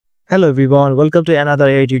Hello everyone, welcome to another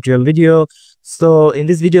AI tutorial video. So in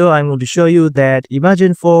this video, I'm going to show you that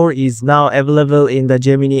Imagen 4 is now available in the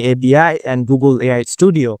Gemini API and Google AI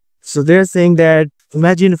Studio. So they're saying that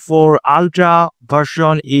Imagen 4 Ultra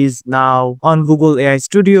version is now on Google AI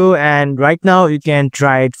Studio, and right now you can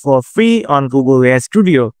try it for free on Google AI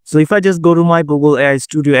Studio. So if I just go to my Google AI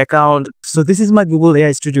Studio account, so this is my Google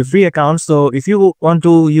AI Studio free account. So if you want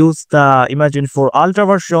to use the Imagen 4 Ultra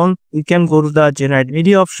version, you can go to the generate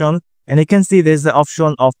media option, and you can see there's the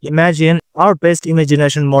option of Imagen, our best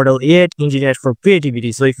imagination model yet engineered for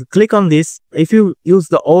creativity. So if you click on this, if you use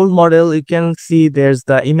the old model, you can see there's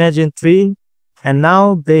the Imagen 3, and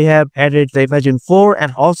now they have added the Imagen 4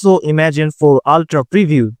 and also Imagen 4 Ultra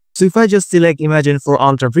Preview. So if I just select Imagen 4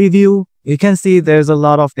 Ultra Preview, you can see there's a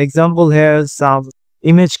lot of example here, some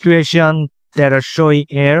image creation that are showing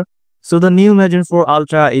here. So the new Imagen 4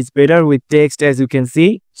 Ultra is better with text, as you can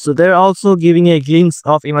see. So they're also giving a glimpse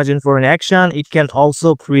of Imagen 4 in action. It can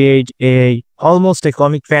also create almost a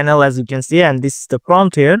comic panel, as you can see, and this is the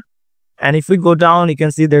prompt here. And if we go down, you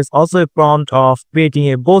can see there's also a prompt of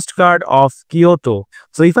creating a postcard of Kyoto.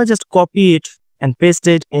 So if I just copy it and paste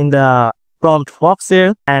it in the prompt box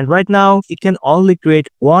here, and right now it can only create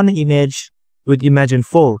one image with Imagen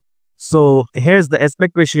 4. So here's the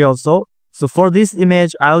aspect ratio also. So for this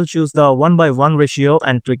image, I'll choose the 1:1 ratio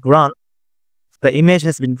and click run. The image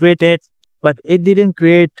has been created, but it didn't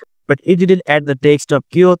add the text of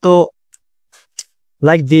Kyoto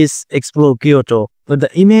like this, explore Kyoto. But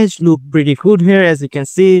the image look pretty good here, as you can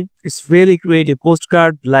see. It's really create a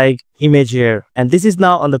postcard like image here. And this is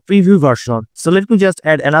now on the preview version. So let me just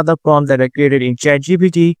add another prompt that I created in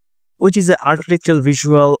ChatGPT, which is an architectural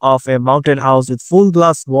visual of a mountain house with full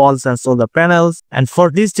glass walls and solar panels. And for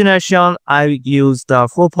this generation, I use the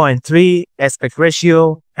 4:3 aspect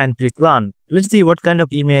ratio and click run. Let's see what kind of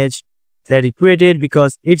image that it created,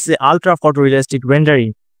 because it's an ultra photorealistic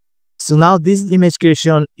rendering. So now this image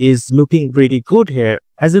creation is looking pretty good here.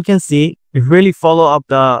 As you can see, it really follow up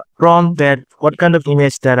the prompt that what kind of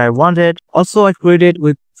image that I wanted. Also, I created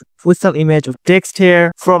with some image of text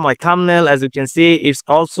here from my thumbnail. As you can see, it's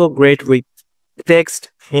also great with text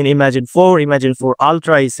in Imagen 4. Imagen 4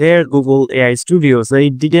 Ultra is here, Google AI Studio. So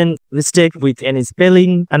it didn't mistake with any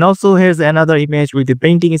spelling. And also here's another image with the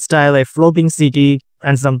painting style, a floating city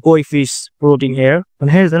and some koi fish floating here. And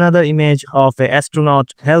here's another image of an astronaut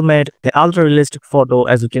helmet, the ultra realistic photo,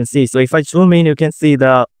 as you can see. So if I zoom in, you can see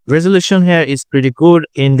the resolution here is pretty good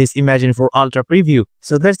in this Imagen 4 Ultra Preview.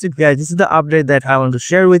 So that's it, guys. This is the update that I want to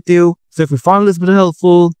share with you. So if you found this video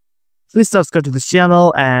helpful, please subscribe to this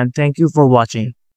channel, and thank you for watching.